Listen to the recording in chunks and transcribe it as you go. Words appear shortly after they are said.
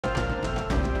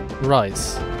Right,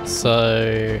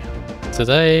 so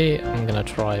today I'm gonna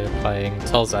try playing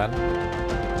Tarzan.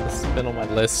 It's been on my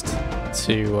list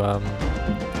to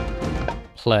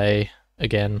play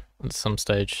again at some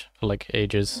stage for like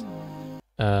ages.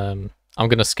 I'm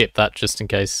gonna skip that just in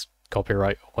case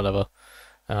copyright or whatever.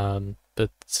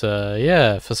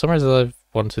 Yeah, for some reason I've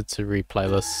wanted to replay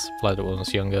this, played it when I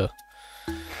was younger.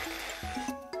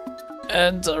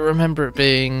 And I remember it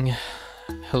being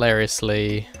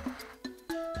hilariously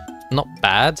not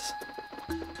bad,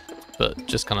 but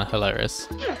just kind of hilarious.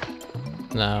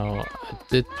 Now, I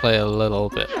did play a little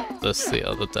bit of this the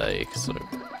other day, so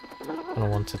I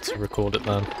wanted to record it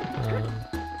then.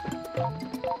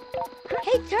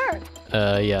 Hey, Turk!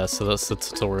 Yeah, so that's the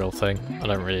tutorial thing.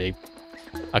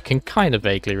 I can kind of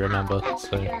vaguely remember,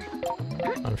 so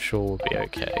I'm sure we'll be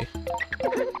okay.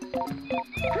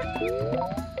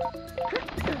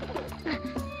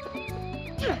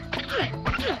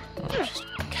 I'll just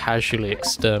casually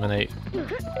exterminate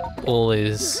all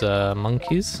these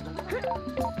monkeys.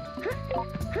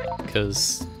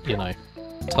 Because, you know,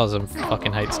 Tarzan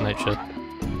fucking hates nature.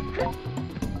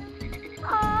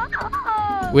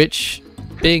 Which,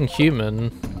 being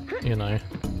human, you know,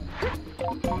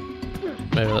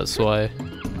 maybe that's why.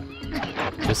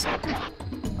 Just,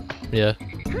 yeah.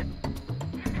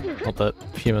 Not that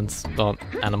humans aren't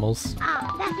animals.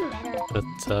 But,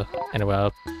 anyway,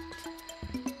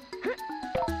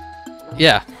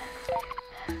 yeah.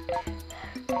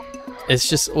 It's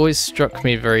just always struck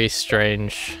me very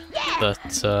strange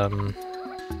that,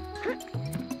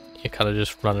 you're kind of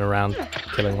just running around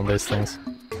killing all those things.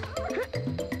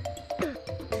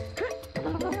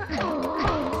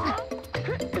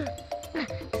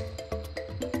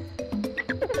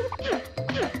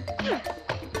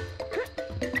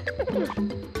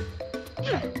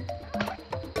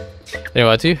 Anyway,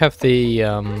 I do have the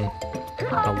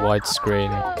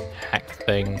widescreen hack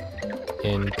thing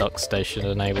in Duck Station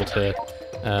enabled here.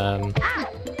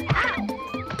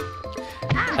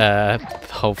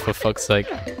 Oh, for fuck's sake.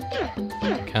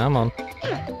 Come on.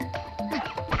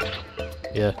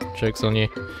 Yeah, joke's on you.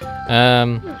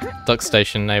 Duck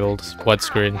Station enabled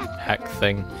widescreen hack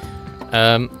thing.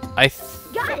 I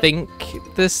think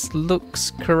this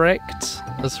looks correct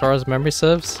as far as memory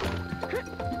serves.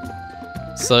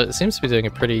 So it seems to be doing a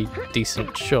pretty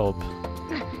decent job.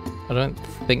 I don't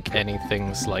think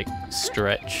anything's like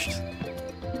stretched.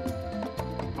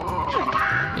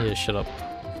 Yeah, shut up.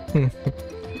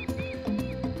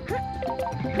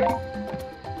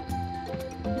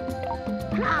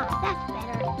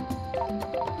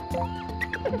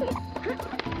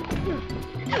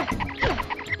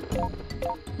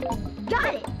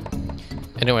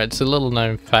 Anyway, it's a little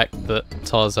known fact that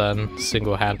Tarzan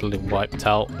single-handedly wiped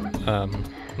out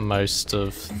most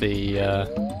of the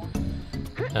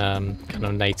kind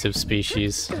of native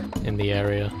species in the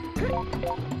area.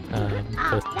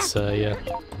 Yeah.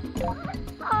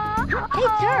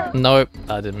 Nope,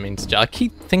 I didn't mean to. I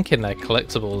keep thinking they're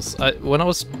collectibles. When I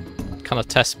was kind of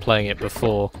test playing it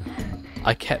before,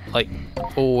 I kept like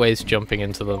always jumping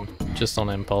into them just on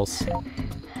impulse.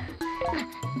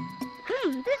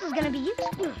 This is gonna be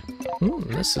useful.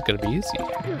 This is gonna be easy.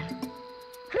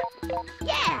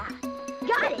 Yeah,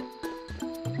 got it.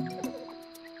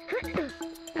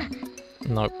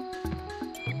 Nope.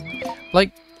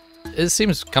 Like, it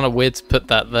seems kind of weird to put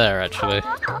that there, actually.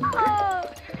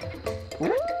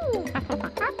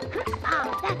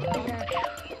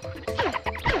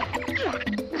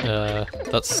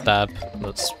 That's stab,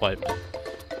 that's swipe.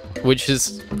 Which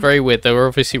is very weird, they were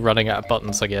obviously running out of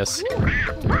buttons, I guess.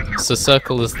 So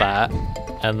circle is that,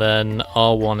 and then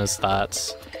R1 is that,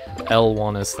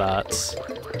 L1 is that.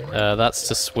 That's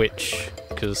to switch,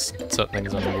 because certain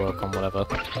things only work on whatever.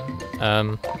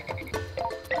 I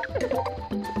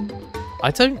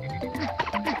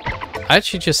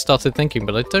actually just started thinking,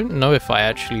 but I don't know if I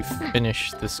actually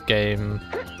finished this game,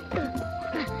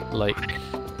 like,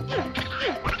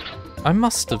 I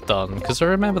must have done, because I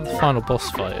remember the final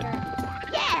boss fight,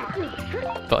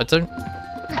 but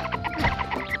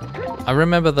I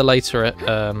remember the later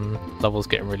levels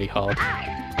getting really hard.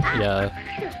 Yeah,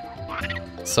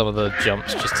 some of the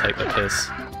jumps just take the piss.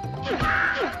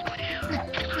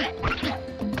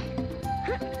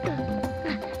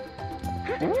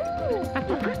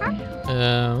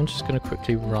 I'm just going to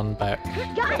quickly run back.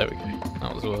 There we go.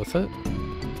 That was worth it.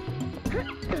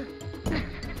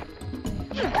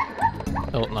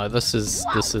 Oh no, this is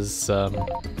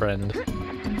friend.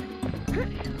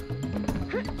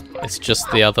 It's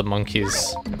just the other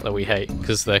monkeys that we hate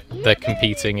because they're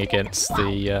competing against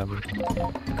the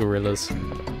gorillas,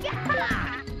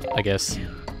 I guess.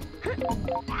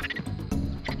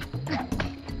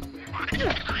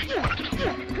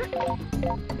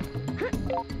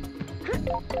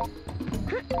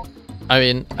 I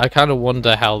mean, I kind of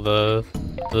wonder how the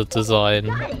design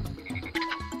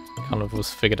kind of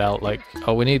was figured out. Like,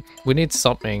 oh, we need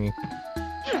something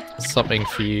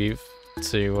for you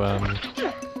to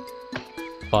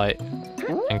fight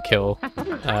and kill.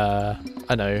 I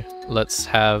know. Let's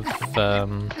have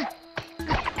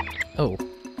oh,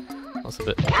 that's a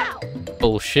bit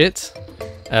bullshit.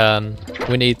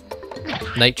 We need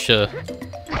nature.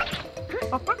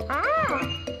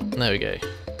 There we go.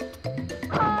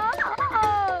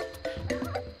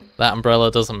 That umbrella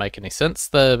doesn't make any sense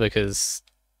there because,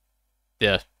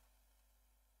 yeah,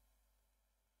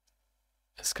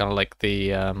 it's kind of like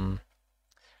the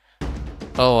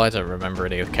oh, I don't remember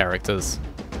any of the characters.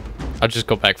 I just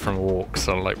got back from a walk,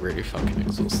 so I'm like really fucking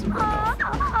exhausted right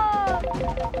now.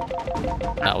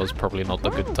 That was probably not the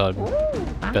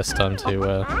best time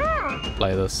to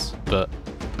play this, but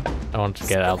I wanted to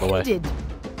get it out of the way.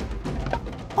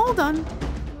 All done.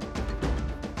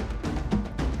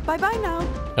 Bye-bye now.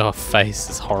 Oh, face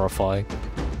is horrifying.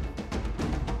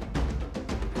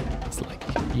 It's like,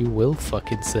 you will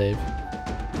fucking save.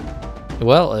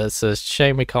 Well, it's a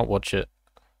shame we can't watch it.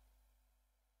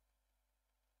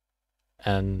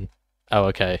 And oh,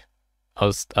 okay.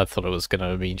 I thought it was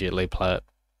gonna immediately play it.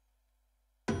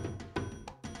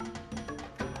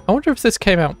 I wonder if this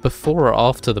came out before or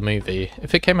after the movie.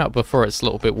 If it came out before, it's a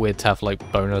little bit weird to have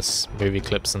like bonus movie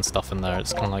clips and stuff in there.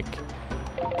 It's kind of like,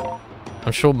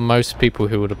 I'm sure most people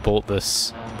who would have bought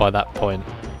this by that point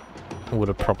would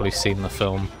have probably seen the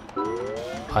film.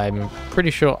 I'm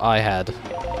pretty sure I had.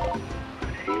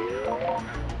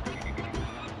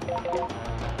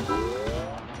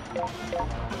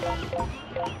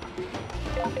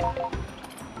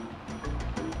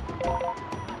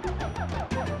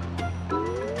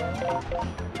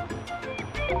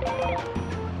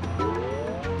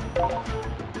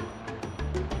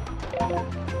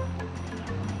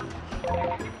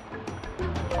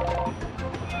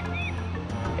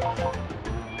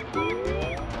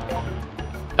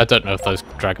 I don't know if those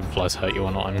dragonflies hurt you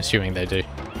or not, I'm assuming they do.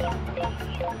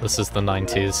 This is the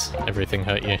 90s, everything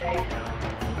hurt you.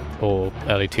 Or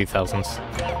early 2000s.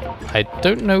 I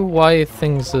don't know why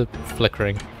things are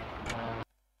flickering.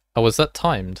 Oh, was that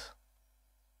timed?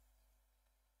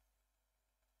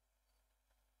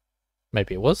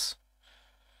 Maybe it was?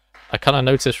 I kind of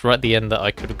noticed right at the end that I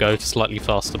could go slightly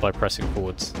faster by pressing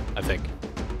forwards, I think.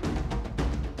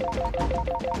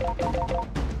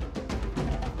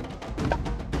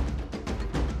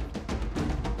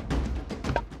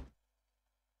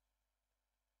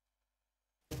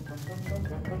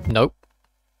 Nope.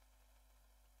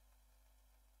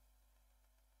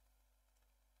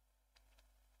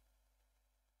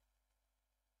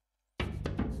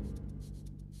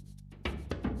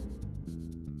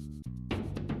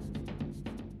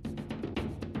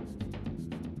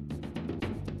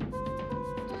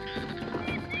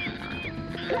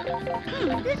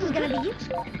 This is gonna be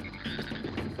useful.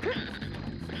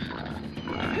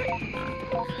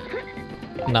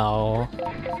 No.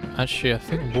 Actually, I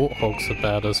think warthogs are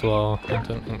bad as well. I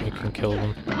don't think we can kill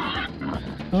them.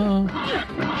 Oh.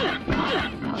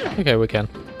 Okay, we can.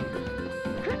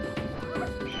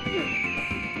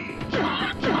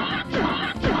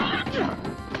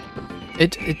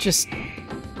 It just...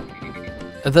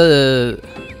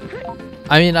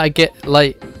 I mean, I get,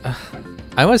 like...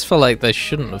 I always feel like they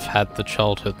shouldn't have had the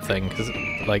childhood thing, because,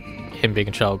 like, him being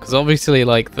a child, because obviously,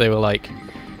 like, they were like,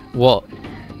 what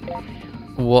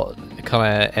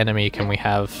kind of enemy can we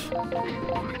have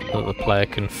that the player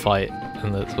can fight?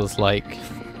 And it was like,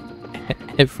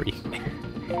 everything.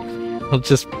 We'll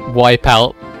just wipe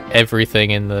out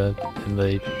everything in the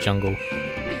jungle.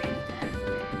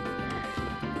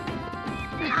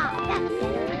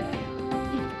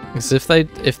 Because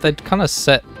if they'd kind of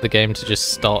set the game to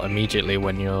just start immediately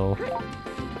when you're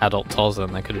adult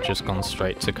Tarzan, they could have just gone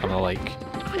straight to kind of like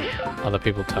other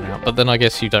people turning up. But then I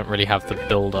guess you don't really have the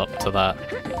build up to that.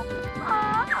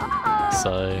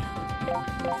 So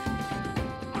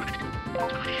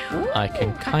I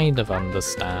can kind of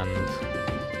understand.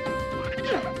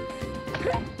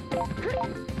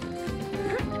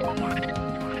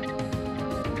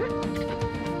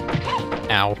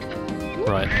 Ow.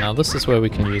 Right, now this is where we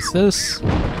can use this.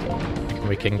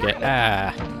 We can get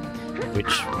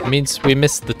which means we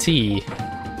missed the T,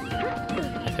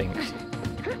 I think.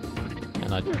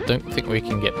 And I don't think we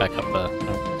can get back up there.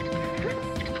 No.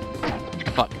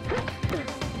 Fuck.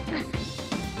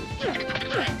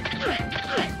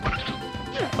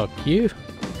 Fuck you.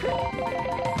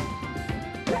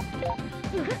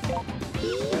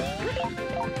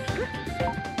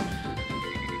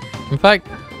 In fact,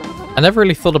 I never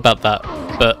really thought about that,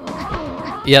 but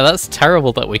yeah, that's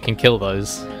terrible that we can kill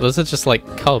those. Those are just like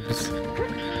cubs.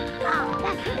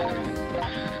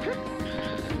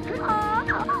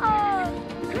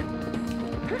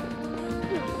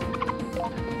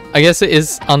 I guess it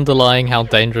is underlying how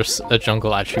dangerous a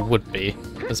jungle actually would be,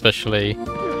 especially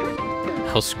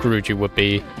how screwed you would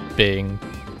be being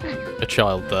a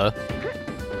child there,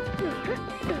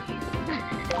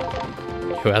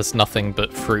 who has nothing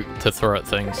but fruit to throw at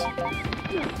things.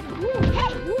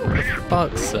 For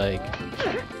fuck's sake.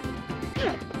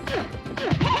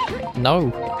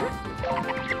 No.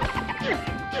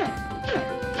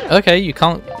 Okay, you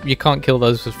can't kill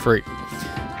those with fruit.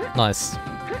 Nice.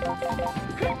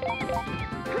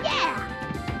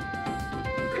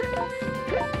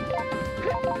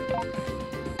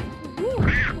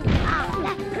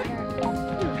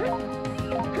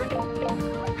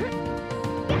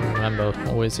 Remember,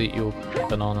 always eat your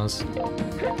bananas.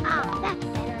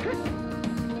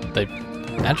 They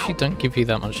actually don't give you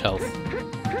that much health.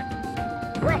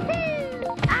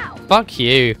 Fuck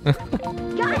you!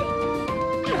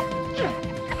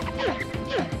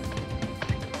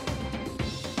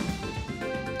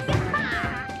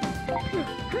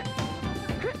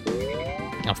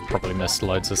 I've probably missed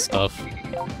loads of stuff.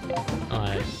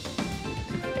 Alright.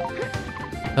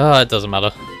 It doesn't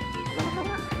matter.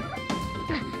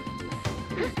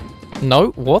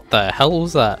 No, what the hell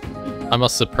was that? I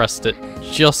must have pressed it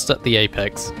just at the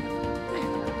apex.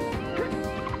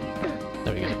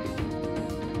 There we go.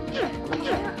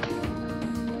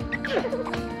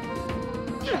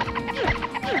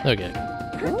 There we go.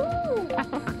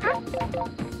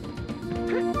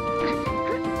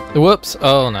 Whoops!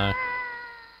 Oh no.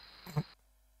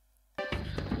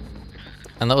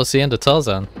 And that was the end of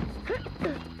Tarzan.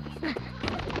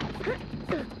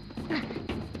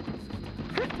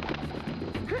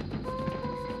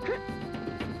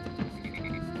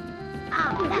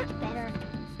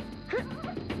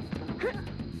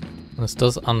 This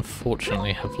does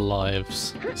unfortunately have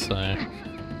lives, so I've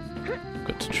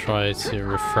got to try to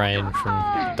refrain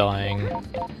from dying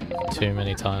too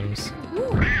many times.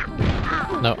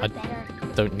 No, I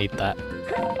don't need that.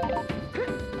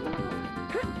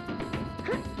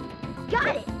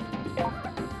 Got it.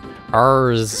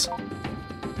 Ours.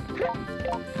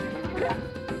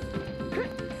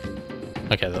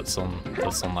 Okay, that's on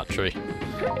that tree.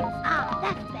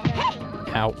 That's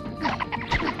better. Ow.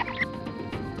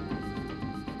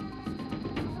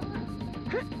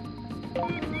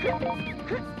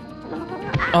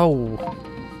 Oh.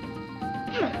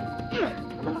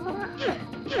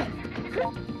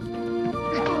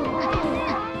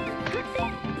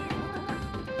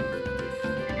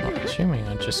 I'm assuming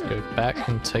I just go back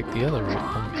and take the other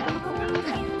route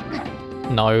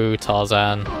then. No,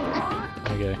 Tarzan.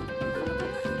 There we go.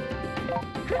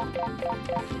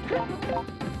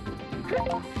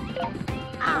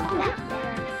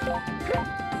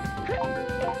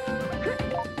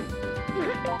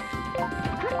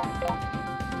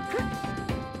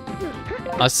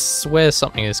 I swear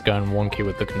something is going wonky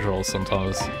with the controls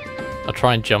sometimes. I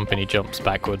try and jump and he jumps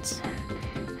backwards.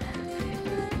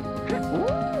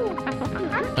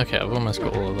 Okay, I've almost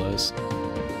got all of those.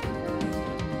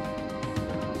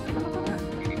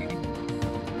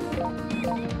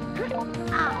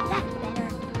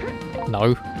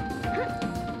 No.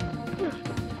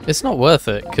 It's not worth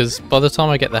it, because by the time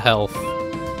I get the health,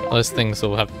 those things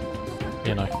will have,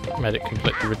 you know, made it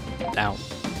completely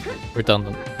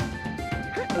redundant.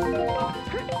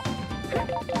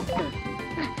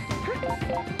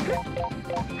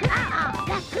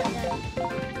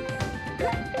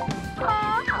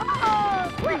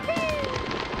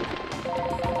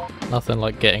 Nothing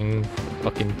like getting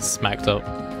fucking smacked up.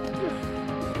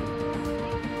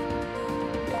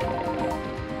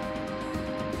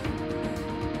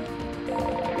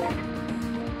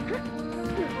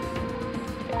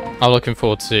 I'm looking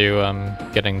forward to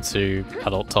getting to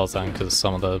adult Tarzan because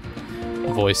some of the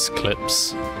voice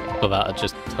clips for that are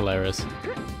just hilarious.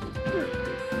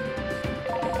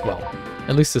 Well,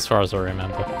 at least as far as I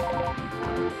remember.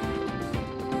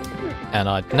 And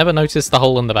I'd never noticed the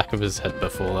hole in the back of his head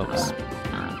before.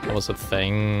 That was a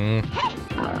thing.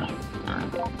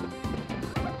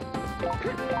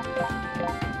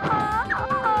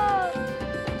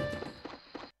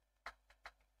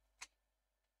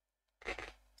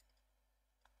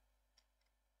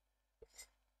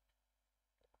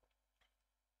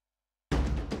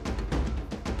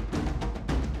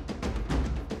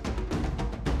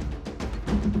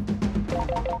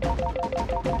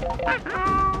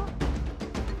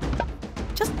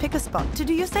 Just pick a spot to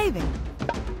do your saving.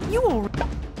 You all...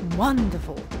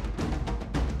 Wonderful.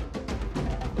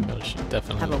 She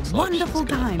definitely Have looks a like she's wonderful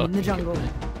gonna time in the fucking jungle. get me.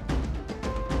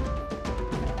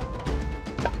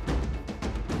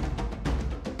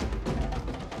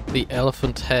 The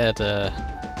elephant head,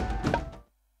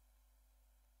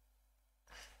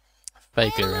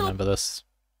 vaguely remember this.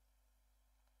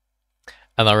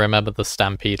 And I remember the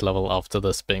stampede level after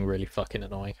this being really fucking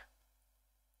annoying.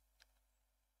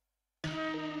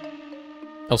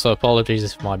 Also, apologies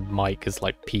if my mic is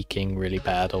like peaking really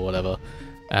bad or whatever.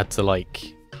 I had to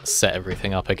like set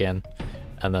everything up again,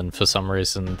 and then for some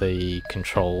reason the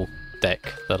control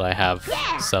deck that I have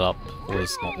set up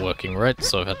was not working right,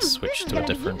 so I had to switch to a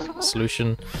different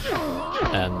solution,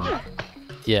 and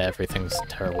yeah, everything's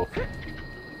terrible.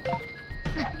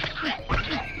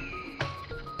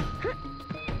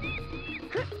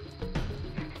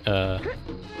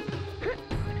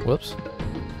 Whoops.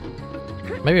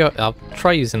 Maybe I'll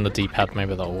try using the D-pad,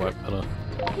 maybe that'll work better.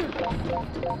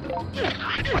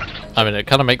 I mean, it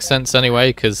kind of makes sense anyway,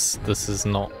 because this is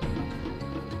not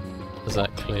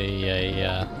exactly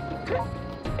a,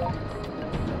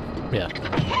 yeah.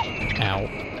 Ow.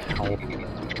 Ow.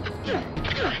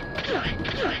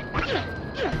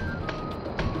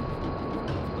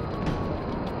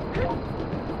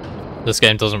 This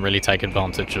game doesn't really take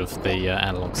advantage of the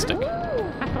analog stick.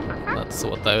 That's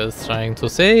what I was trying to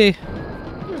say.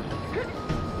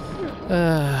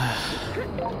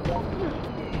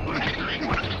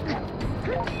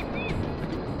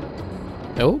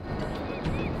 Oh.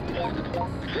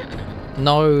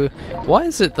 No. Why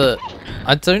is it that...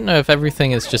 I don't know if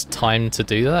everything is just timed to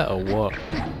do that or what.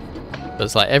 But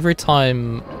it's like every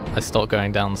time I start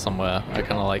going down somewhere, I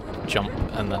kind of like jump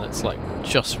and then it's like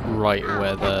just right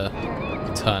where they're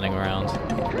turning around.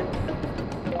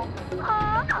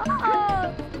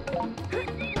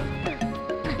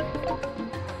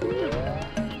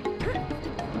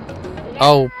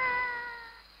 Oh.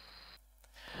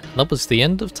 That was the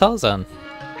end of Tarzan.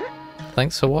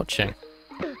 Thanks for watching.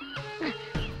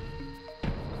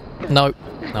 No.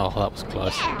 Oh, that was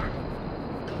close.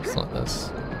 It's like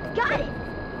this. Got it.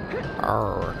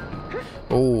 Arr.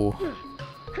 Ooh.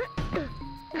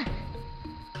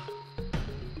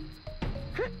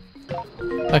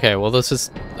 Okay, well this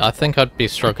is... I think I'd be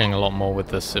struggling a lot more with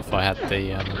this if I had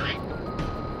the,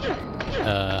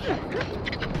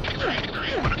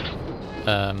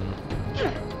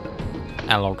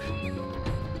 analog.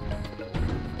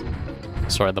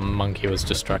 Sorry, the monkey was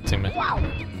distracting me.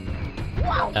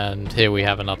 And here we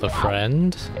have another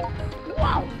friend.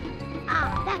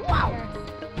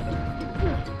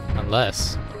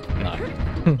 Unless... no.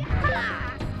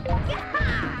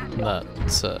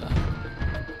 That's,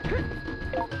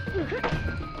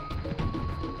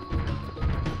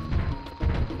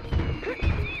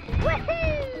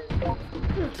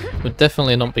 would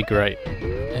definitely not be great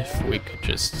if we could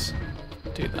just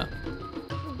do that.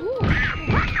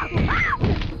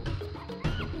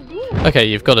 Okay,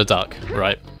 you've got a duck,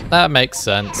 right. That makes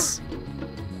sense.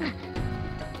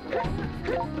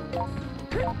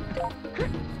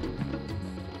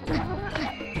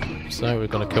 So we're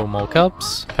gonna kill more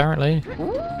cubs, apparently.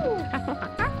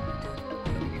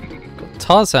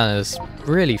 Tarzan is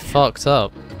really fucked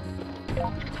up.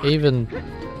 Even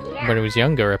when he was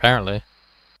younger, apparently.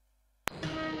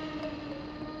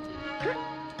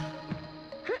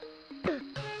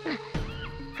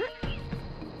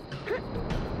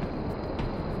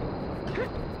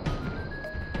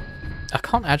 I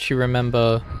can't actually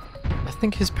remember. I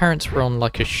think his parents were on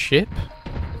like a ship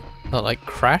that like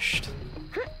crashed.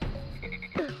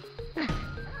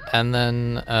 And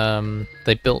then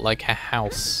they built like a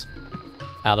house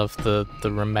out of the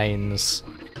remains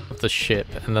of the ship,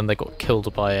 and then they got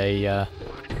killed by a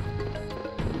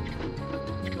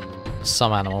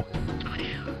some animal.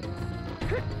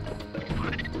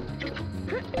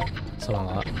 Something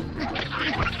like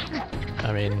that.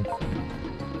 I mean,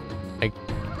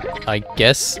 I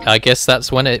guess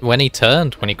that's when he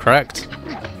turned, when he cracked.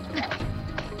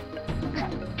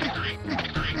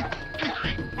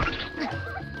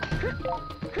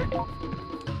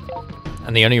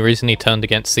 And the only reason he turned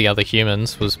against the other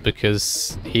humans was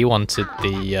because he wanted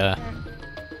the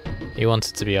he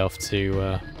wanted to be able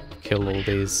to kill all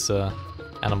these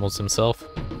animals himself.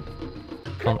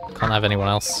 Can't have anyone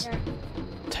else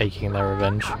taking their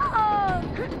revenge.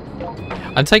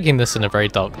 I'm taking this in a very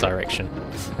dark direction.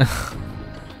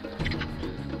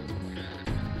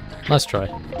 Nice try.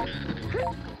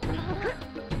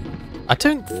 I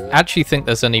don't actually think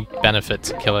there's any benefit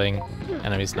to killing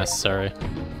enemies necessary.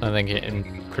 I think it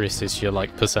increases your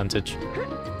like percentage.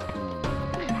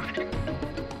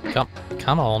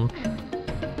 Come on.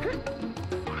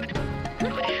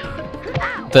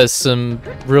 there's some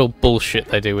real bullshit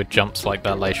they do with jumps like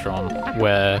that later on,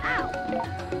 where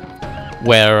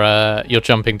you're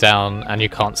jumping down and you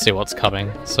can't see what's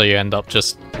coming, so you end up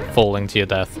just falling to your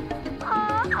death.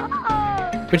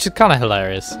 Which is kind of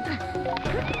hilarious.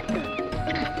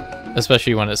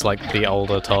 Especially when it's like the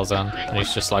older Tarzan, and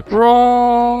he's just like,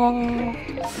 roar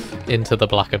into the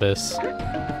black abyss.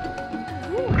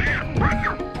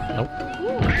 Nope.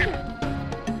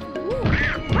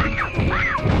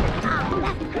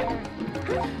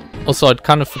 Also, I'd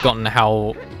kind of forgotten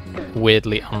how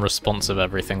weirdly unresponsive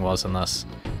everything was in this.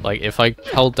 Like, if I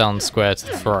hold down square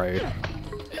to throw,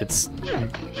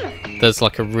 there's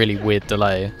like a really weird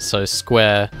delay, so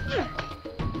square,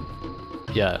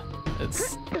 yeah,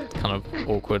 it's kind of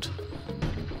awkward.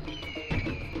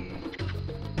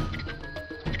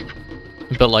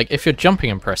 But like, if you're jumping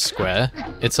and press square,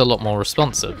 it's a lot more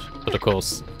responsive, but of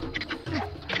course,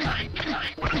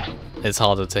 it's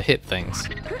harder to hit things.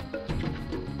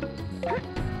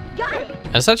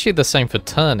 And it's actually the same for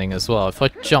turning as well. If I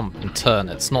jump and turn,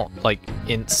 it's not like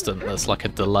instant, there's like a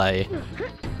delay.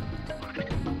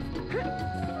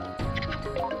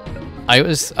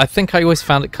 I think I always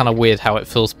found it kind of weird how it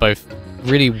feels both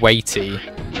really weighty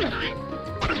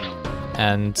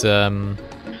and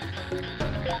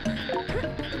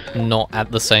not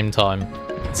at the same time.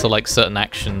 So like certain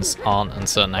actions aren't and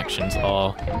certain actions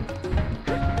are.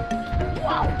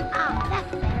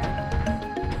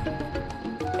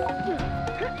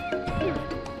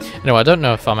 Anyway, I don't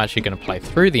know if I'm actually going to play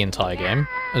through the entire game.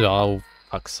 Oh,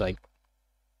 fuck's sake.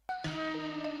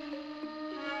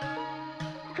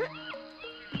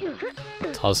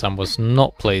 Tarzan was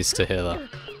not pleased to hear that.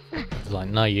 He's like,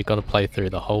 no, you got to play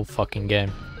through the whole fucking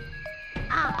game.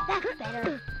 That's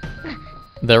better.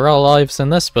 There are lives in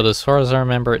this, but as far as I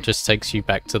remember, it just takes you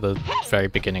back to the very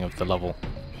beginning of the level.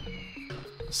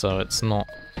 So it's not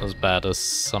as bad as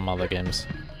some other games.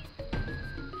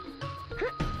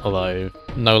 Although,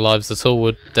 no lives at all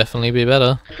would definitely be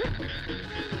better.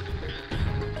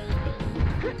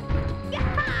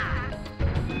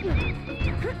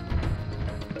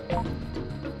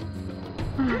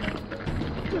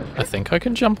 I think I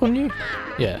can jump on you?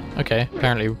 Yeah, okay.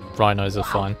 Apparently rhinos are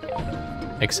fine.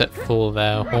 Except for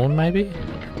their horn, maybe?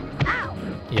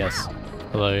 Yes.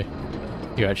 Although,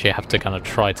 you actually have to kind of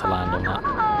try to land on that.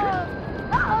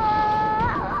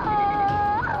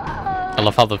 I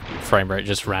love how the frame rate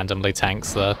just randomly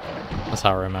tanks there. That's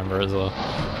how I remember it as well.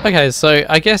 Okay, so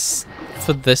I guess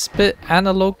for this bit,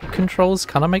 analog controls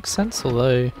kind of make sense,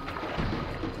 although...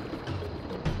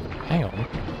 Hang on.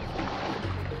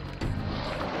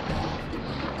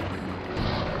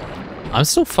 I'm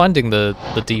still finding the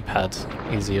D-pad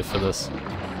easier for this.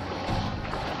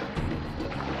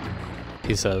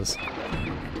 He says.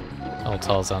 Oh,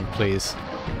 Tarzan, please.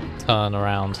 Turn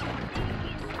around.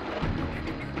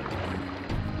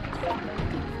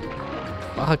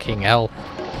 Fucking hell.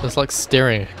 It's like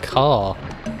steering a car.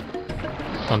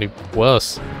 Only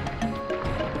worse.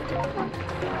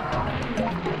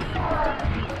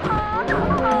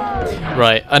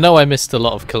 Right, I know I missed a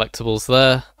lot of collectibles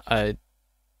there.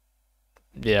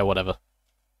 Yeah, whatever.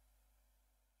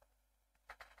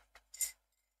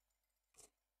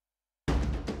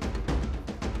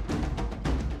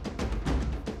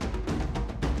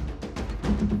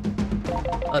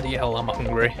 Bloody hell, I'm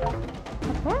hungry.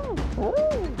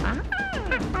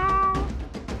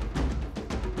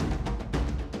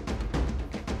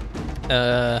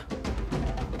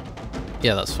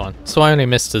 Yeah, that's fine. So I only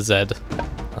missed a Z.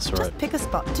 That's alright. Just pick a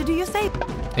spot to do your save.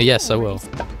 Yes, I will.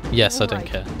 Yes, I don't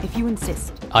Alright, care. if you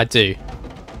insist. I do.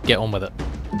 Get on with it.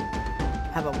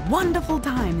 Have a wonderful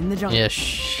time in the jungle. Yeah,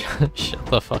 shut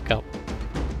the fuck up.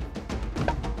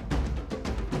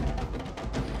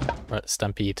 Right,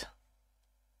 Stampede.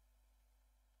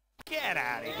 Get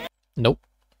out of here. Nope.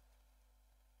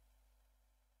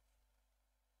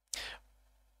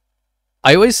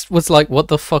 I always was like, what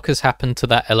the fuck has happened to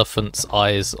that elephant's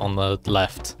eyes on the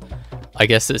left? I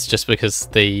guess it's just because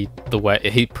the way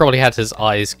he probably had his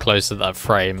eyes close to that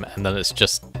frame, and then it's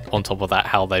just on top of that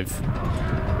how they've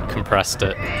compressed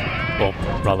it, or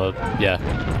rather, yeah,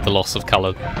 the loss of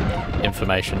colour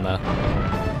information there.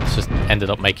 It's just ended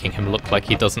up making him look like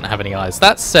he doesn't have any eyes.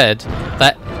 That said,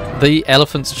 that the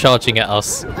elephants charging at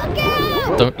us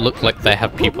don't look like they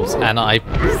have pupils, and I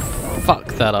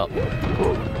fucked that up.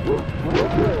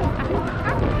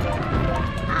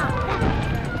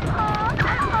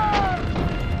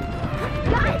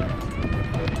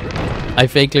 I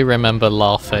vaguely remember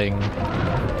laughing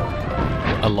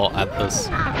a lot at this.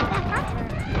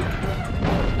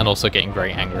 And also getting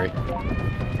very angry.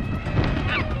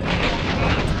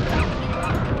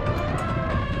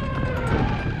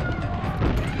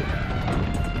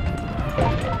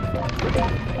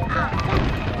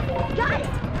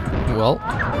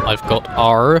 I've got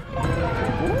R.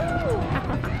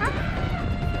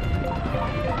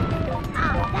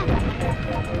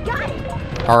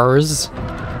 R's.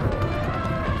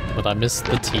 But I missed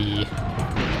the T.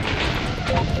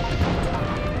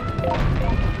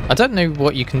 I don't know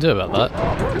what you can do about that.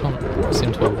 I can't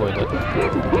seem to avoid it.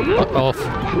 Fuck off.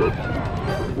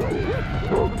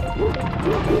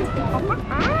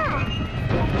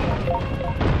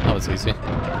 That was easy.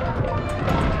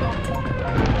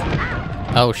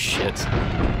 Oh shit.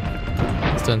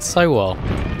 It's doing so well.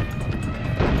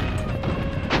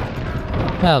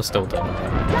 Yeah, I'm still doing it.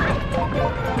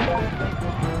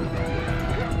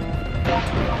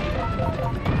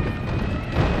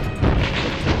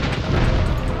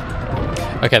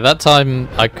 Okay, that time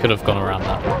I could have gone around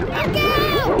that.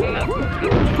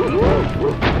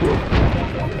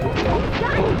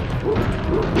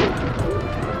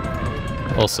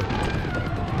 Awesome.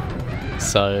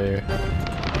 So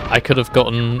I could have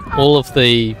gotten all of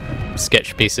the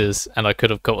sketch pieces and I could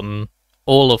have gotten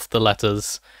all of the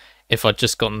letters if I'd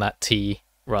just gotten that T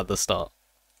right at the start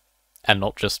and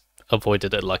not just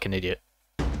avoided it like an idiot.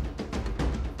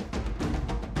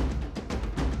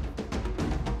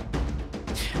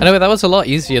 Anyway, that was a lot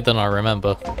easier than I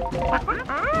remember.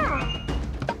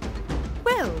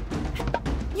 Well,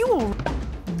 you all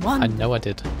won. I know I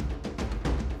did.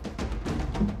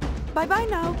 Bye-bye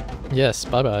now. Yes,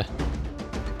 bye-bye.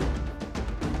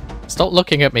 Stop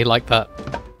looking at me like that.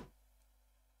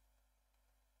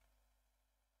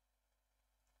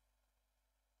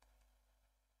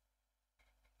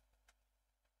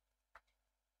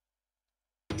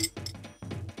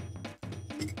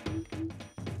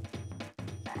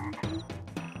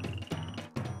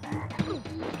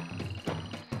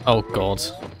 Oh god.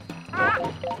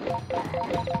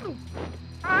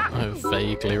 I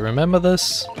vaguely remember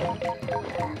this.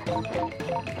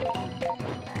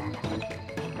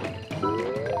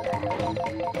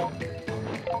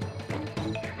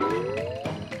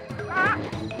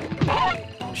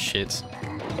 Shit.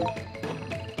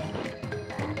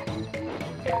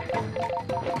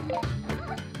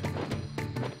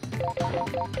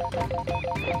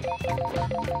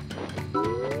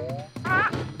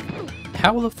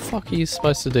 How the fuck are you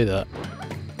supposed to do that?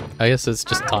 I guess it's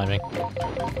just timing.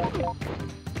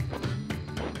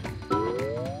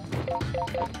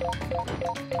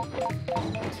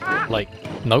 Like,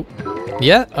 nope.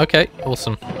 Yeah, okay,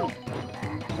 awesome.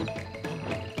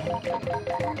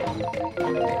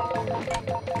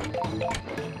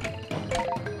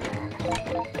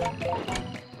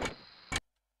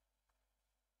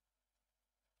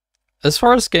 As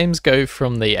far as games go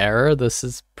from the era, this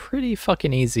is pretty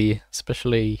fucking easy,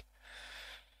 especially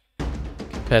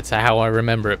compared to how I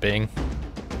remember it being.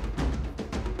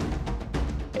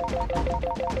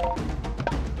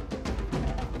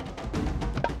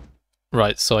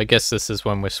 Right, so I guess this is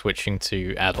when we're switching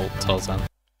to adult Tarzan.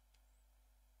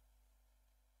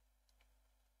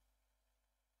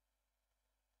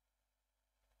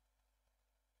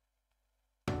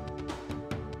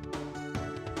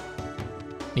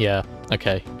 Yeah,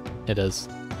 okay, it is.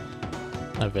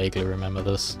 I vaguely remember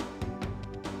this.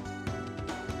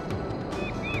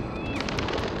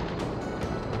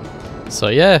 So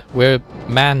yeah, we're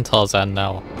man Tarzan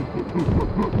now.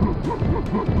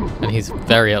 And he's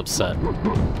very upset.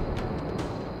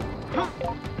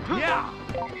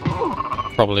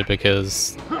 Probably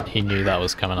because he knew that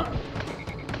was coming up.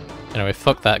 Anyway,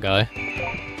 fuck that guy.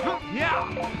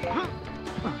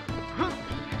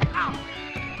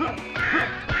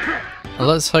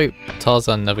 Let's hope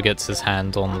Tarzan never gets his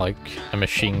hand on like a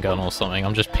machine gun or something.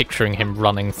 I'm just picturing him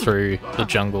running through the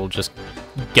jungle, just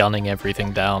gunning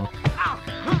everything down.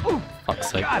 Fuck's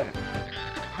sake.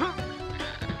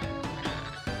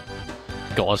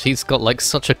 God, he's got like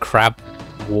such a crab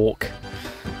walk.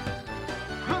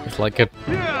 It's like a...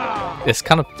 It's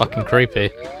kind of fucking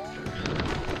creepy.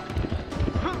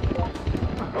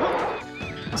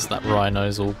 So that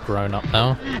rhino's all grown up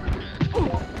now.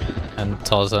 And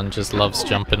Tarzan just loves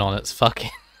jumping on its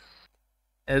fucking...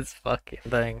 its fucking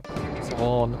thing. It's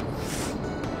on.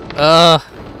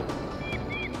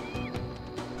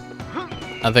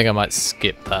 I think I might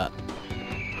skip that.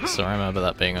 So I remember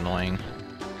that being annoying.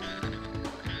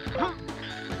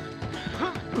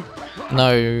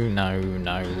 No, no,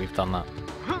 no, we've done that.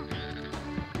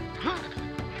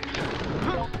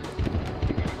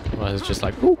 Well, it's just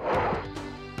like, ooh.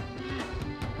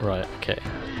 Right, okay.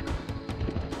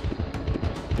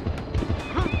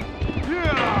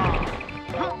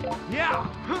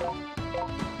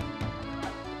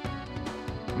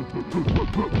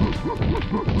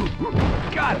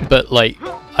 But like,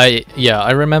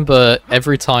 I remember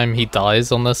every time he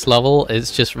dies on this level,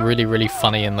 it's just really, really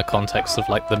funny in the context of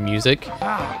like the music,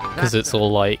 because it's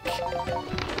all like,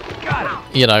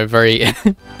 you know, very,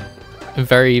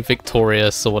 very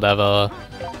victorious or whatever,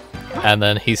 and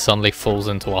then he suddenly falls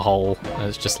into a hole, and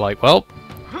it's just like, well,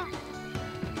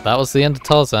 that was the end of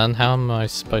Tarzan. How am I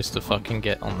supposed to fucking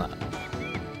get on that?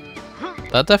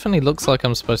 That definitely looks like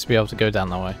I'm supposed to be able to go down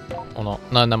that way, or not?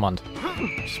 No, never mind.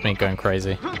 Just me going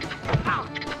crazy.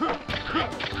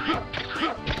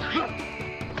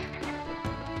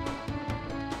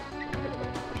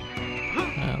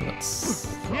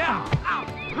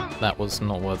 That was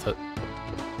not worth it.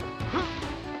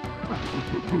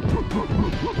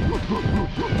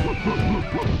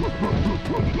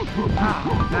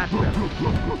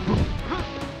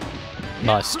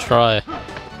 Nice try.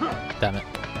 Damn it.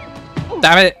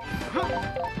 Damn it!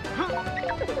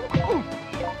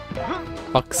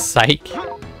 Fuck's sake.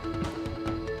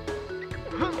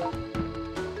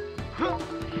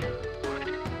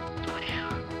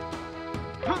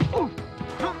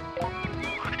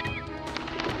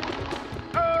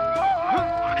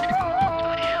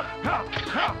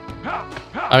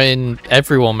 I mean,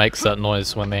 everyone makes that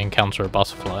noise when they encounter a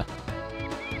butterfly.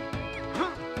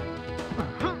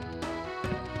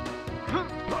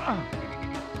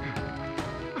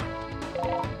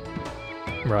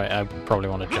 Right, I probably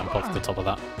want to jump off the top of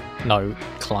that. No,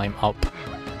 climb up.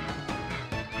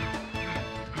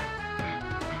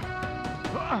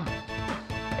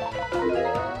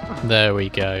 There we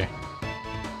go.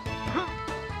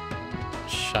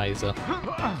 Shizer.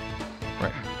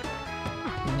 Right.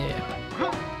 Yeah.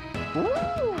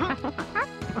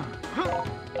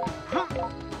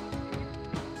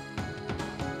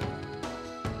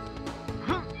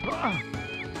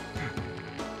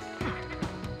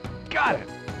 Got it.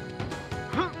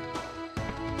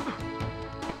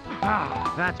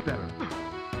 Ah, that's better.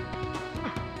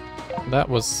 That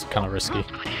was kind of risky.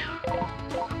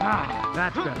 Ah,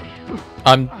 that's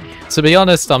better. To be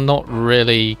honest, I'm not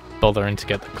really bothering to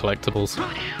get the collectibles.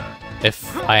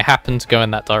 If I happen to go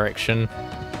in that direction,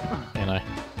 you know.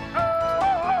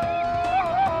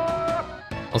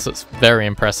 Also, it's very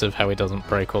impressive how he doesn't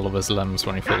break all of his limbs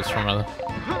when he falls from a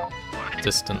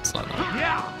distance like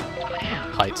that.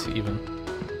 Height, even.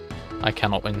 I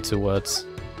cannot win 2 words.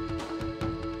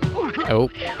 Oh.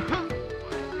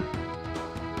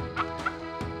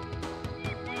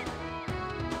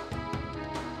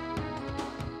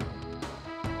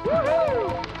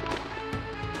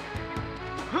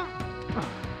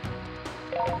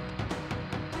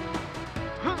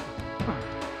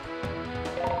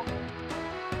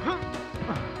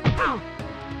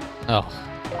 Oh.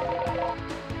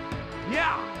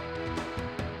 Yeah.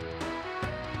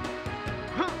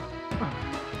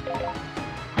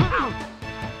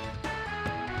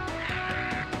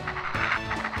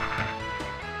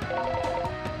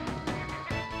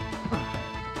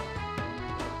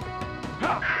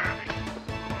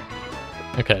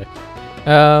 Okay.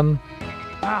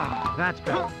 Ah, that's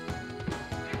better.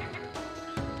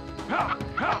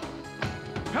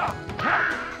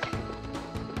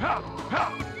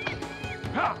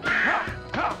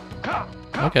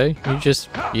 Okay, you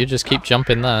just keep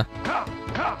jumping there.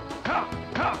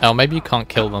 Oh, maybe you can't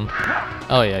kill them.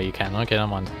 Oh yeah, you can. Okay, never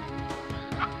mind.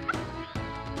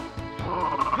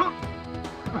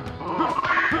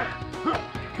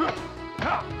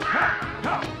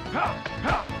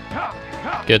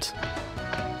 Good.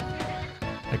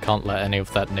 I can't let any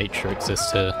of that nature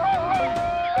exist here.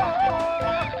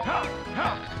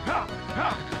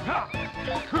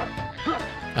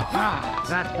 Ah,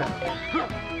 that's better.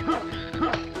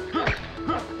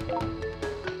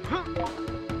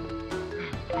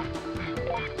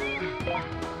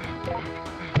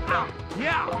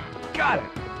 Yeah, got it.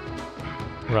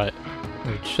 Right.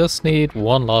 We just need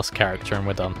one last character and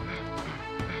we're done.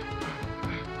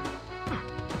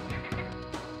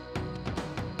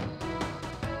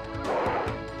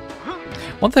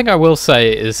 One thing I will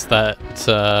say is that,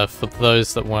 for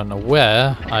those that weren't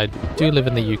aware, I do live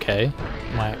in the UK.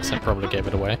 My accent probably gave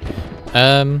it away.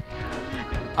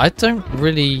 I don't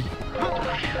really...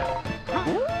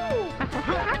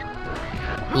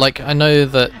 Like, I know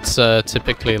that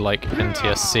typically, like,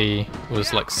 NTSC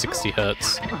was like 60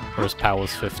 Hz, whereas PAL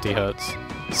was 50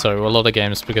 Hz. So a lot of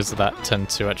games, because of that, tend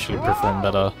to actually perform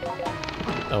better,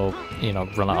 or, you know,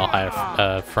 run at a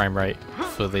higher frame rate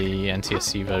for the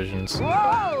NTSC versions.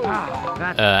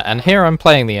 And here I'm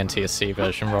playing the NTSC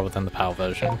version rather than the PAL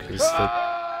version, because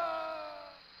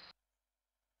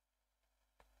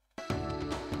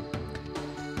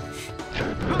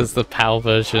the PAL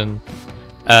version,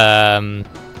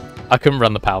 I couldn't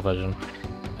run the PAL version.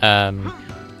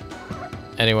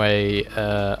 Anyway,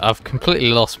 I've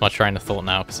completely lost my train of thought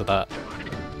now because of that.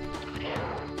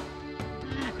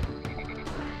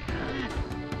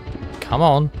 Come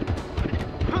on.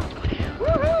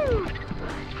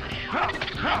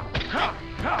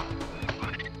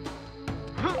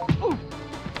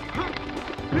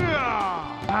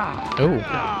 Ooh.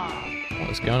 What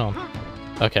was going on?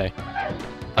 Okay.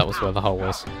 That was where the hole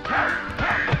was.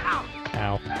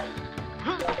 Ow.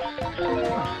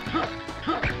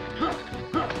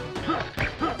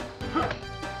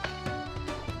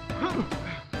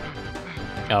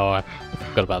 Oh, I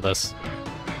forgot about this.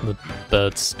 The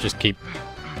birds just keep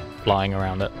flying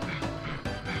around it.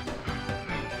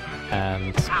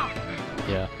 And...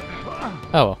 yeah.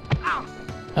 Oh well.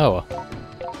 Oh well.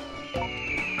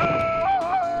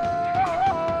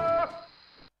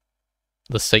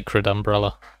 The sacred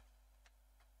umbrella.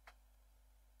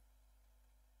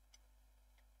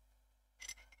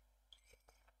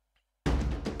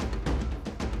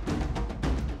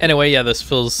 Anyway, yeah, this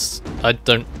feels... I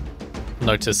don't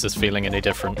notice this feeling any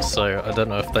different, so I don't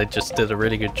know if they just did a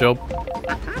really good job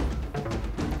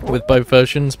with both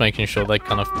versions, making sure they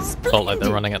kind of felt like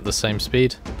they're running at the same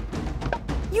speed.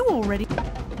 You already...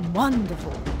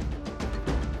 Wonderful.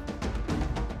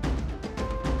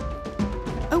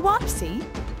 Oh, I see.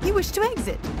 You wish to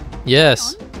exit.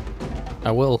 Yes,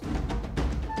 I will.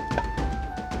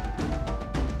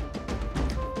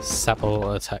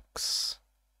 Saber attacks.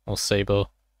 Or saber.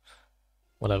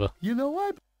 Whatever. You know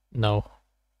what? No.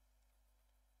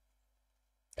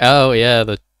 Oh yeah,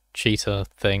 the cheetah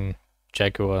thing.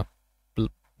 Jaguar.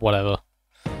 Whatever.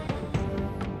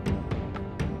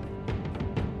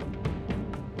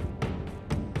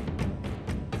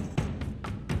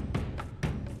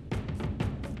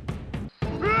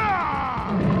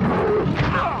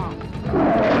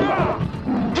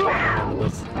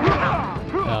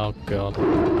 Oh god.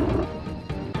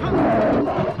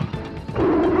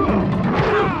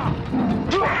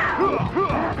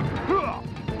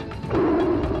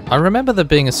 I remember there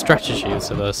being a strategy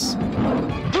to this.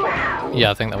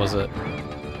 Yeah, I think that was it.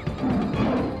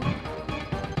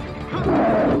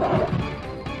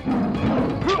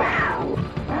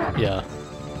 Yeah.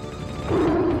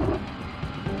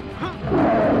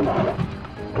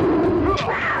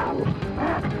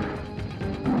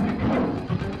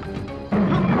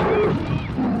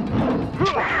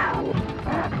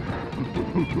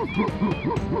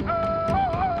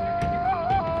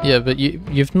 Yeah, but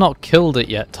you've not killed it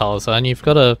yet, Tarzan. You've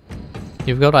got to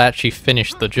actually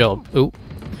finish the job. Ooh,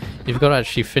 you've got to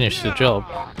actually finish the job.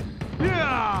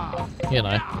 You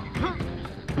know.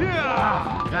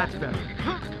 That's better.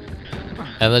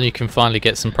 And then you can finally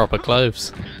get some proper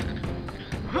clothes.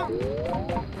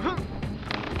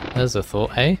 There's a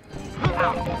thought, hey?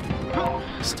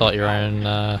 Start your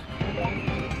own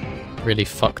really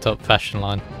fucked up fashion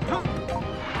line.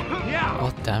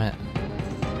 Oh damn it.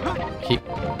 Keep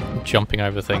jumping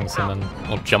over things and then,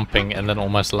 or jumping and then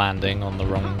almost landing on the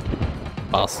wrong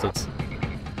bastards.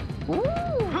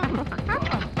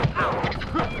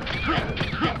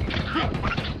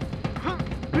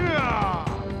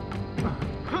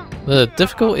 The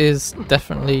difficulty is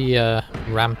definitely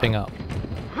ramping up.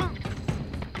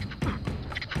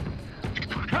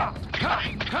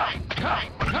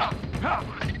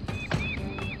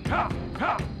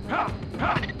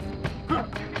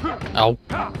 Oh.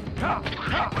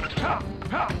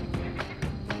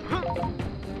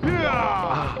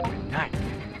 Nice.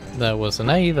 There was an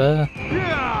A there.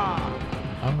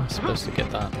 How am I supposed to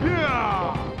get that?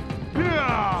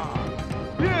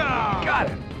 Got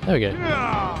it. There we go.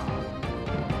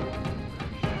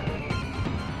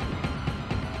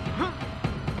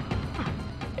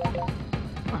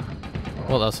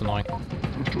 Well, that's annoying.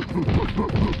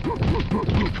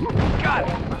 Got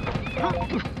it.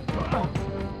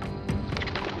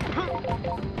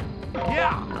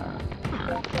 Yeah.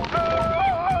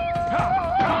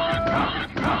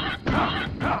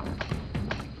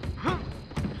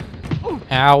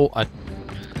 Ow!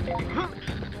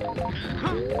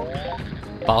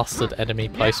 Bastard enemy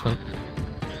placement.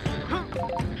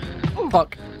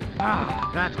 Fuck.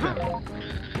 That's better.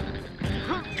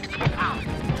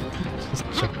 Just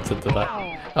jumped into that.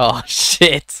 Oh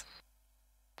shit!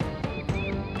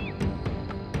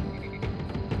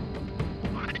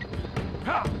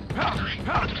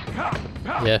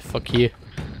 Yeah, fuck you.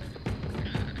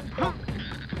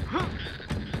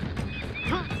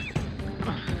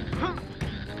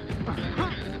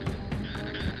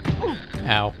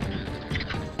 Ow.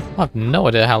 I have no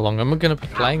idea how long I'm going to be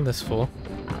playing this for.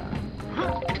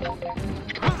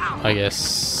 I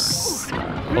guess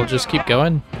I'll just keep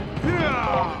going.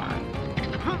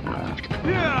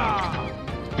 Yeah!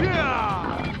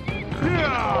 Yeah!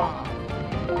 Yeah!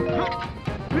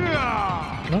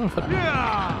 Yeah! I don't know if I...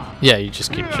 Yeah! Yeah, you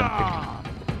just keep jumping.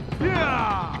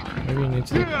 Yeah! Maybe you need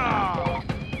to... Yeah!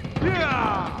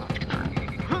 Yeah!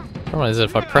 Problem is,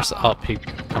 if I press up, he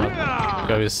kind of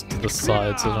goes to the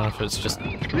sides. I don't know if it's just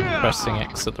pressing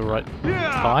X at the right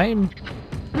time.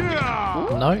 Yeah!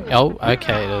 No? Oh,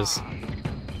 okay, it is.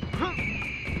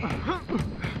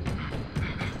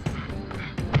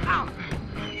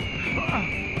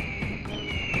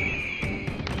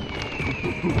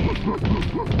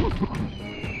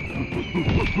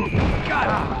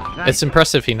 It's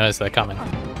impressive he knows they're coming.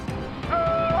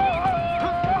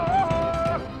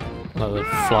 Oh, they're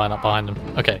flying up behind him.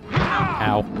 Okay.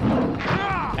 Ow.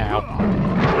 Ow.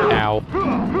 Ow.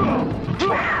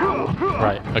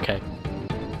 Right, okay.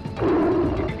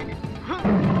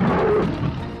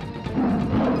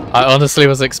 I honestly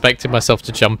was expecting myself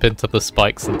to jump into the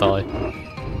spikes and die.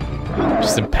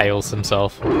 Just impales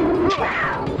himself.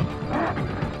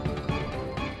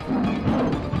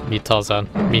 Me Tarzan.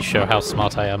 Me show how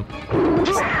smart I am.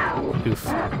 Oof.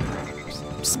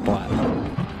 Splat.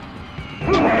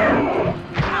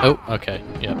 Oh, okay,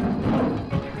 yep.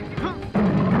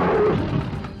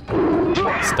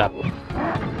 Stab.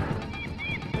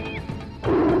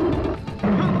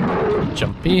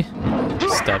 Jumpy.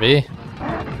 Stabby.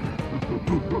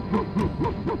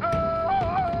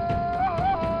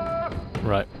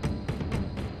 Right.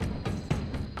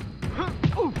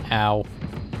 Ow.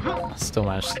 Still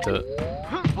managed to do it.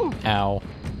 Ow.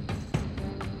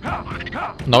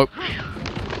 Nope.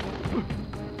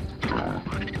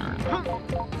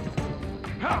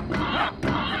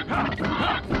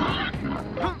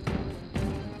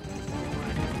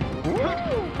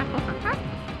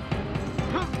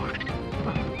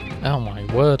 Oh my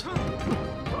word.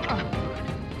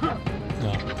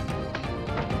 No.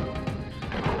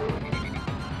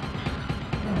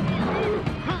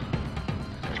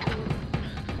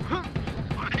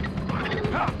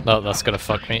 Oh, that's gonna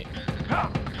fuck me.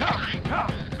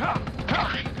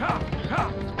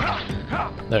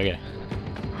 There we go.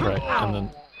 Right, and then...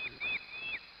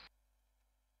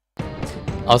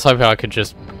 I was hoping I could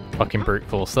just fucking brute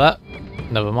force that.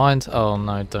 Never mind. Oh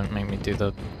no, don't make me do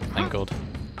the... Thank God.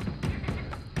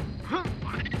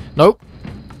 Nope!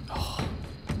 Oh.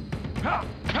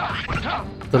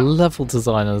 The level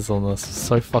designers on this are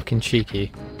so fucking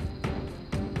cheeky.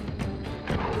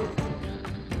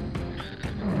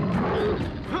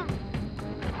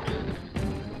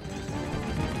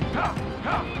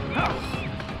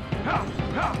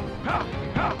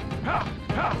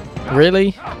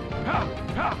 Really?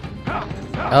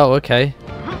 Oh, okay.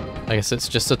 I guess it's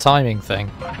just a timing thing.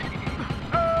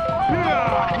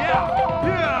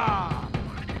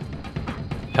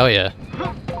 Hell yeah.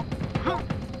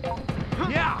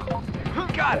 Yeah!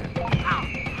 Got it!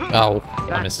 Oh,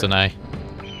 I missed an A.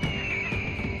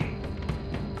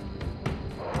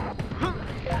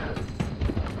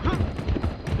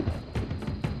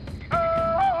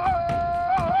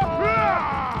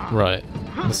 Right.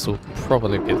 This will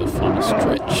probably be the final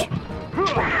stretch.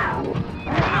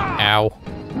 Ow.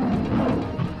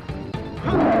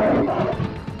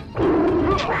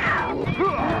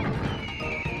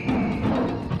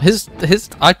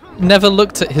 I never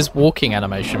looked at his walking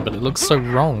animation, but it looks so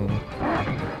wrong.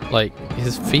 Like,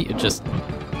 his feet are just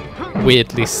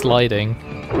weirdly sliding.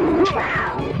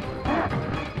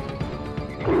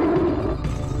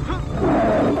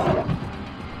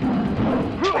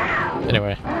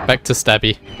 Anyway, back to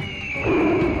Stabby.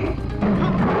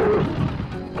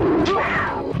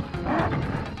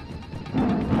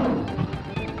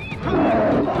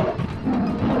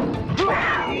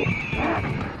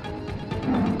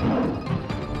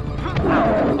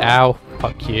 Ow,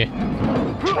 fuck you.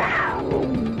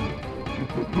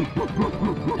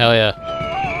 Hell yeah.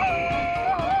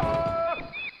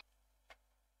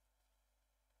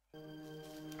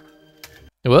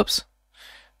 Whoops.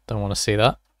 Don't want to see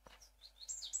that.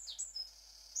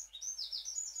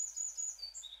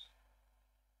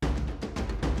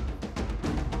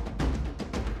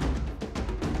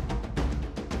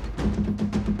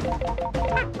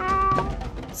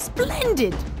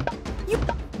 Splendid! You...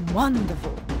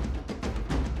 Wonderful.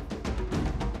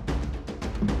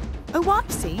 Oh, I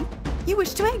see. You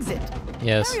wish to exit.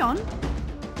 Yes. Carry on.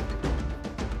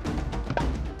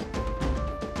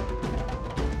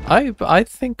 I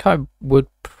think I would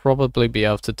probably be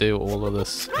able to do all of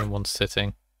this in one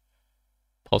sitting.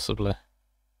 Possibly.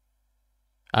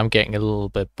 I'm getting a little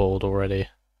bit bored already.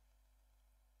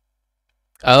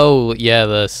 Oh, yeah,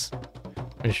 this.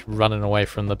 Just running away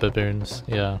from the baboons,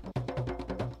 yeah.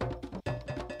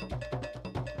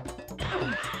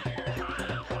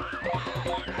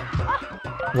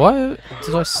 Why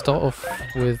did I start off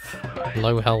with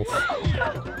low health?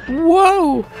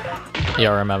 Whoa!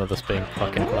 Yeah, I remember this being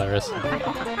fucking hilarious.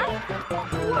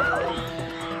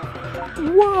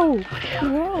 Whoa!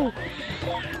 Whoa!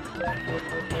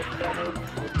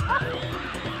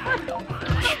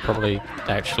 I should probably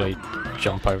actually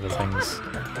jump over things.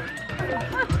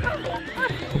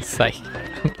 Say,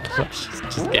 she's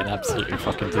just getting absolutely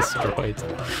fucking destroyed.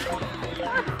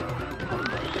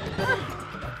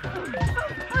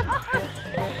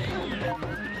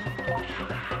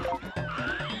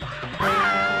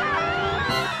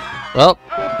 Well.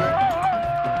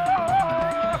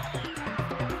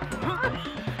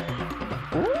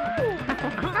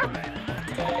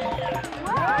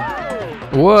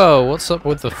 Whoa, what's up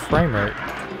with the frame rate?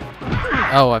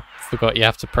 Oh, I forgot you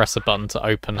have to press a button to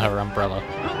open her umbrella.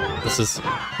 This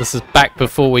is back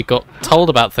before we got told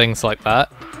about things like that.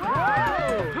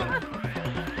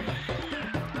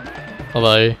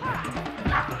 Although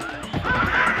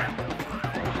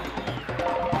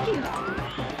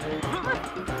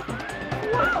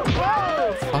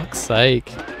fuck's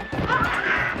sake.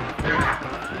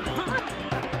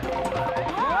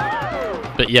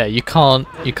 But yeah, you can't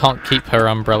keep her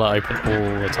umbrella open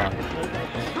all the time.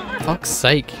 Fuck's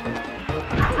sake.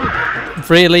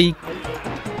 Really?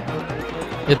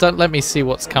 Yeah, don't let me see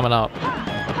what's coming up.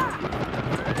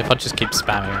 If I just keep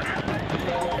spamming it.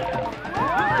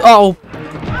 Oh!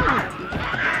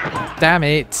 Damn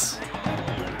it!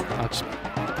 I just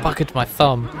bucketed my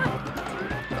thumb.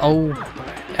 Oh.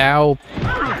 Ow.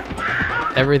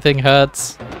 Everything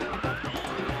hurts.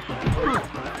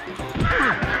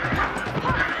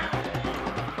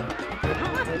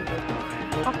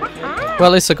 Well,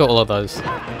 at least I got all of those.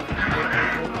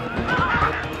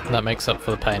 That makes up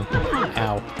for the pain.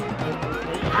 Ow.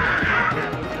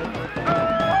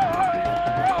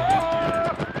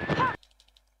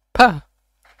 Pa!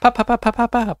 Pa pa pa pa pa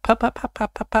pa pa pa pa pa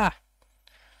pa pa.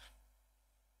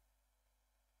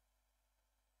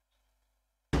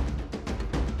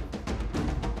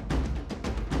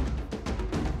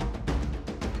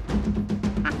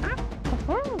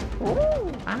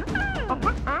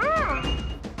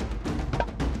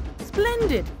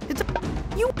 Splendid! It's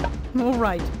you. All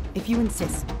right, if you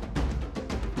insist.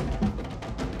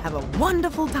 Have a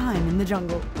wonderful time in the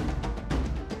jungle.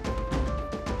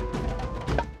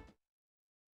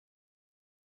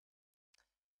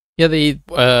 Yeah, the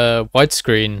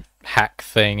widescreen hack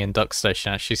thing in Duck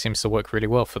Station actually seems to work really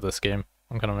well for this game.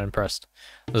 I'm kind of impressed.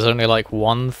 There's only like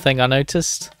one thing I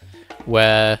noticed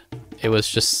where it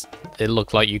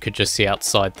looked like you could just see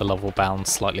outside the level bound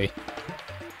slightly.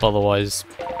 Otherwise,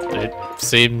 it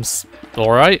seems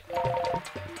alright.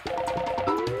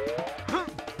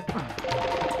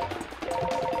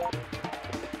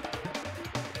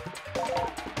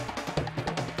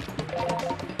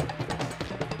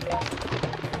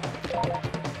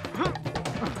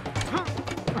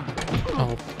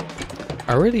 Oh,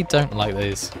 I really don't like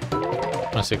these.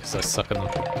 Mostly because I suck at them.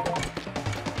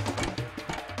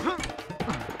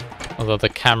 Although the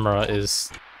camera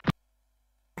is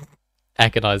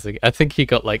agonizing. I think he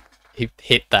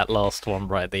hit that last one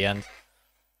right at the end.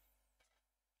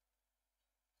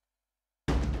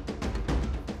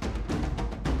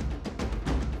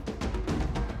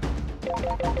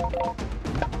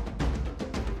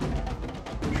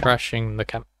 Crashing the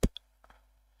camp.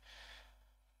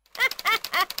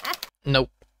 Nope.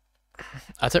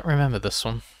 I don't remember this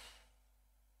one.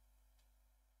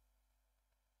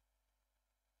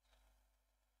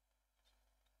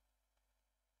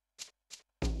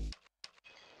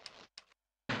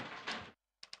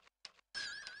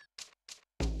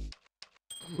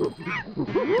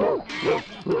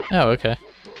 Oh, okay.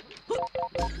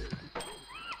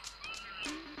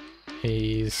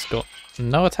 He's got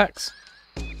no attacks.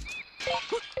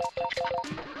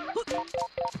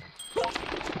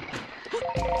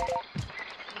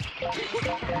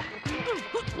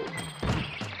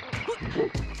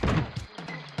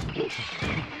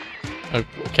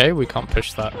 Okay, we can't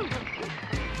push that.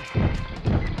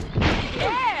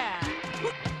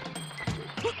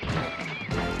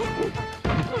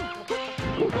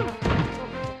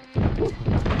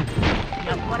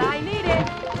 That's what I needed.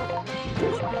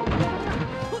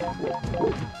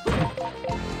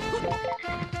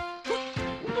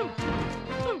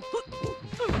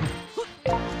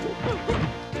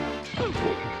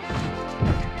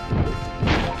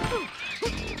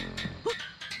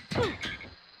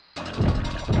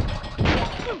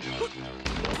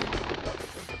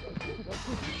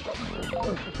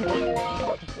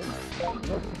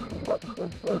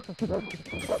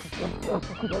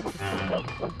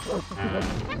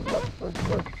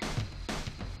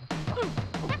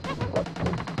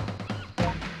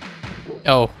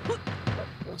 Oh,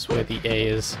 that's where the A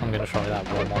is. I'm gonna try that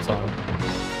one more time.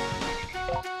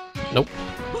 Nope.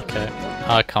 Okay,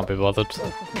 I can't be bothered.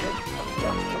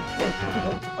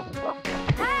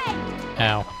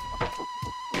 Ow.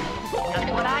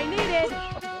 That's what I needed.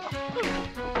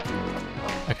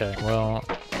 Okay, well...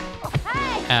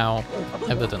 Ow.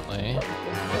 Evidently.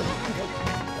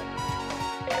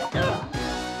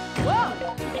 Whoa!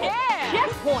 Yeah!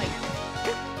 Checkpoint!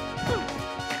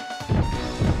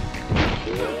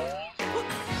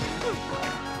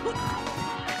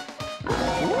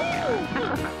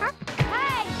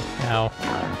 Ow.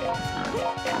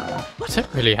 I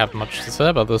don't really have much to say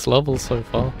about this level so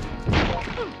far.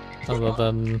 Other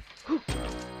than...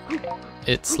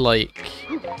 it's like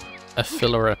a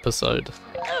filler episode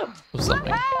of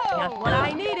something. That's what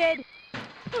I needed.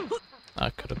 I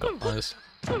could have got those.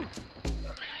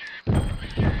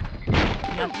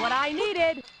 That's what I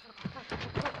needed.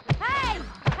 Hey!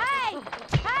 Hey!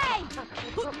 Hey!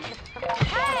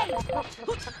 Hey!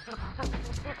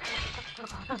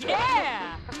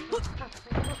 Yeah!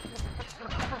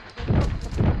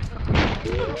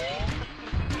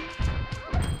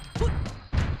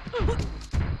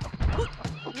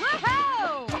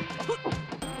 Woohoo!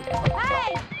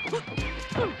 Hey!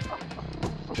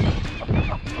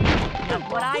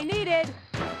 That's what I needed.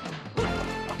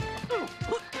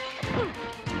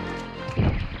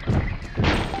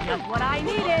 That's what I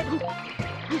needed.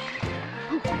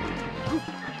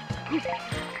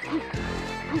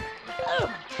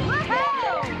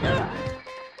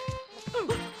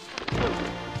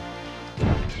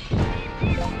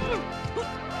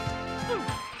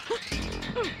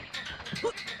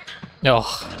 Oh,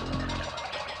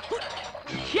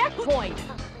 Checkpoint.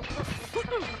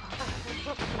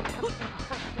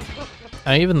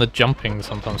 and even the jumping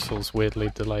sometimes feels weirdly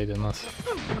delayed in this.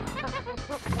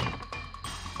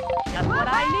 That's what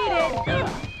I needed.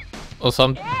 Also,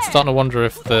 I'm starting to wonder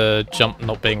if the jump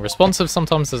not being responsive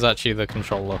sometimes is actually the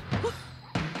controller,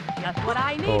 That's what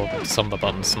I or needed. some of the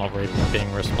buttons not really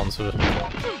being responsive.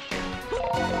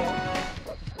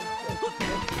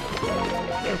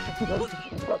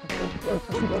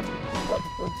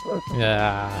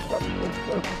 Yeah.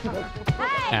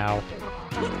 Ow.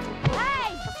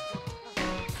 Hey!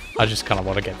 I just kind of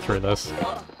want to get through this.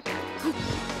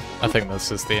 I think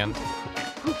this is the end.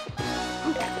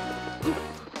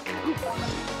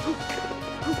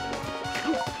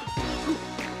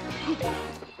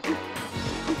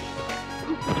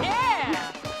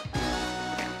 Yeah!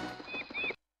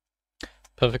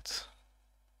 Perfect.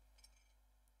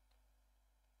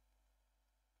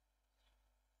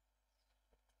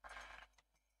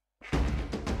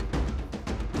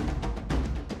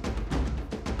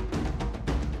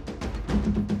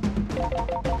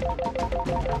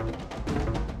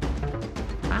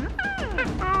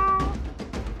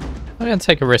 I'm gonna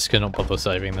take a risk and not bother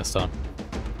saving this time.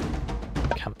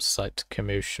 Campsite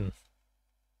commotion.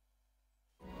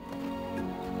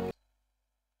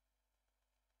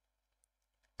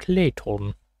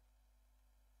 Clayton.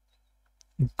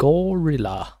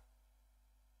 Gorilla.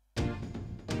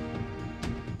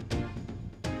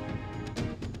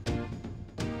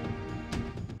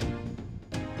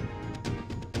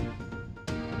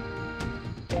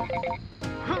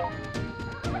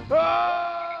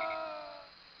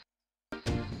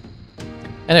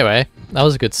 Anyway, that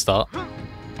was a good start.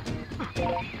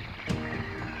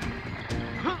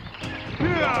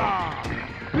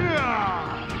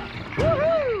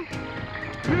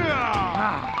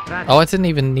 Oh, I didn't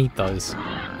even need those.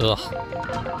 Ugh.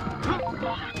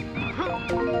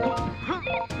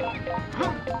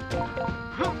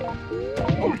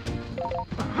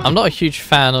 I'm not a huge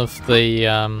fan of the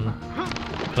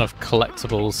kind of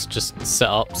collectibles just set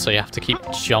up so you have to keep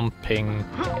jumping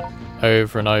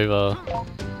over and over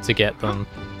to get them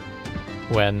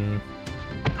when...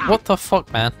 What the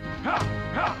fuck, man?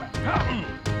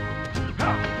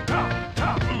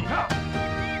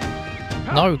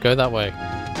 No, go that way.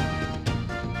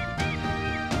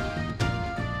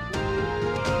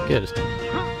 Good.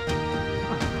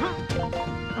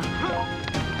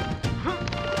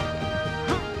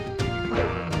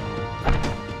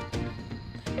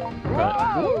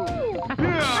 Right.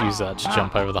 Just use that to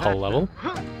jump over the whole level.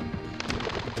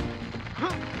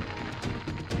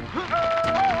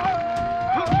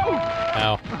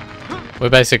 Ow. We're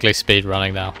basically speed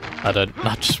running now. I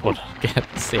just want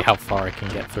to see how far I can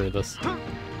get through this.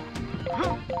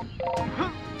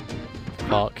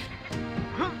 Fuck.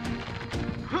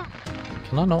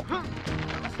 Can I not?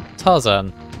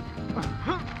 Tarzan,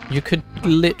 you could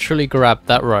literally grab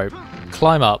that rope,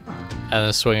 climb up, and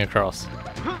then swing across.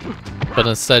 But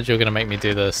instead you're gonna make me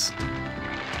do this.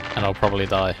 And I'll probably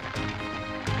die.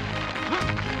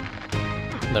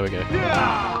 There we go.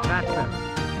 Yeah. That's better.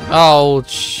 Oh,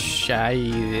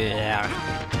 shit.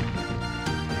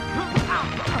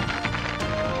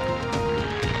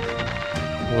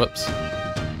 Whoops.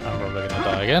 I'm probably gonna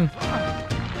die again.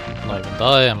 Not even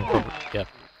die, I'm probably... Yep.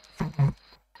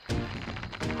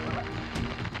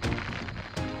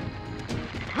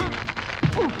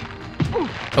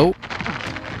 Oh.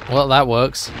 Well, that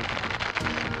works.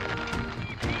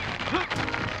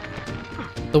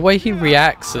 The way he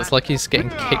reacts, it's like he's getting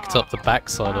kicked up the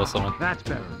backside or something. That's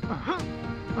better.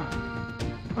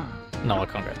 No, I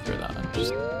can't go through that. I'll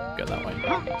just go that way.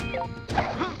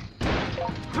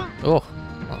 Oh,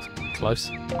 that's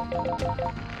close.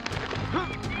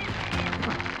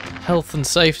 Health and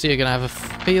safety are gonna have a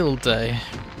field day.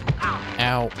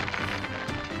 Ow.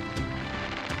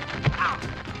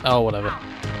 Oh, whatever.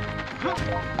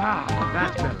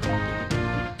 That's better.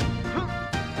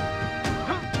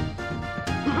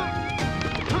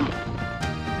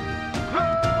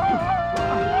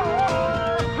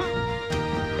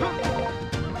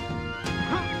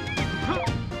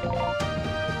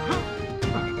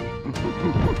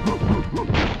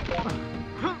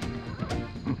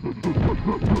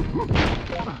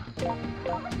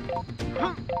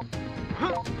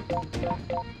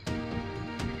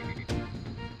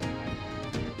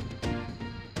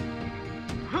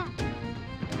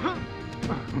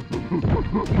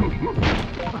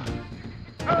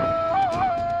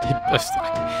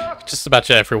 Just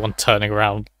imagine everyone turning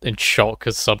around in shock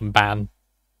as some man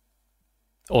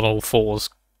on all fours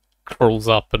crawls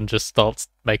up and just starts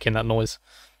making that noise.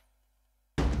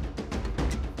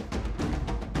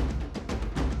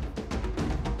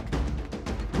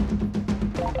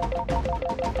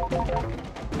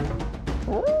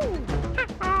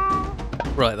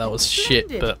 Right, that was shit,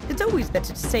 Splendid. but It's always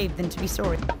better to save than to be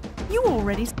sorry. You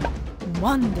already...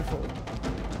 Wonderful.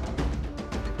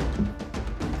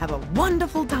 Have a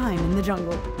wonderful time in the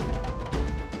jungle.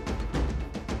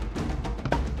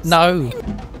 no.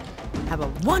 Have a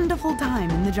wonderful time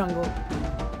in the jungle.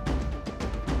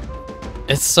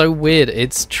 It's so weird.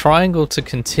 It's triangle to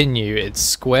continue, it's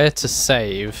square to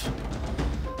save.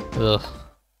 Ugh.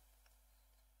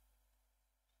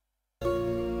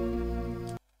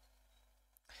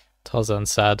 Tarzan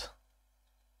sad.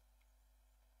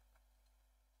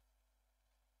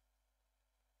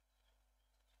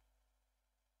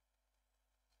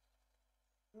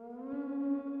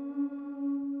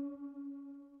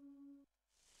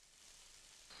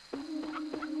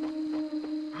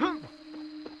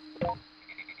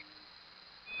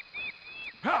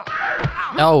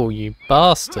 Oh, you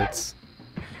bastards.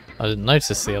 I didn't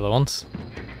notice the other ones.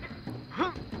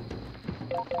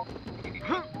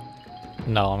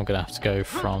 No, I'm gonna have to go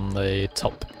from the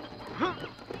top.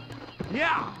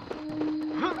 Yeah.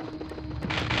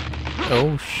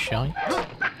 Oh, shite.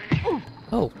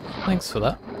 Oh, thanks for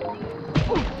that.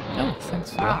 Oh,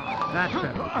 thanks for that. That's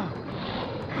better.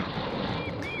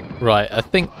 Right, I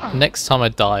think next time I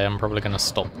die, I'm probably gonna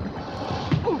stop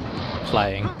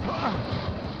playing.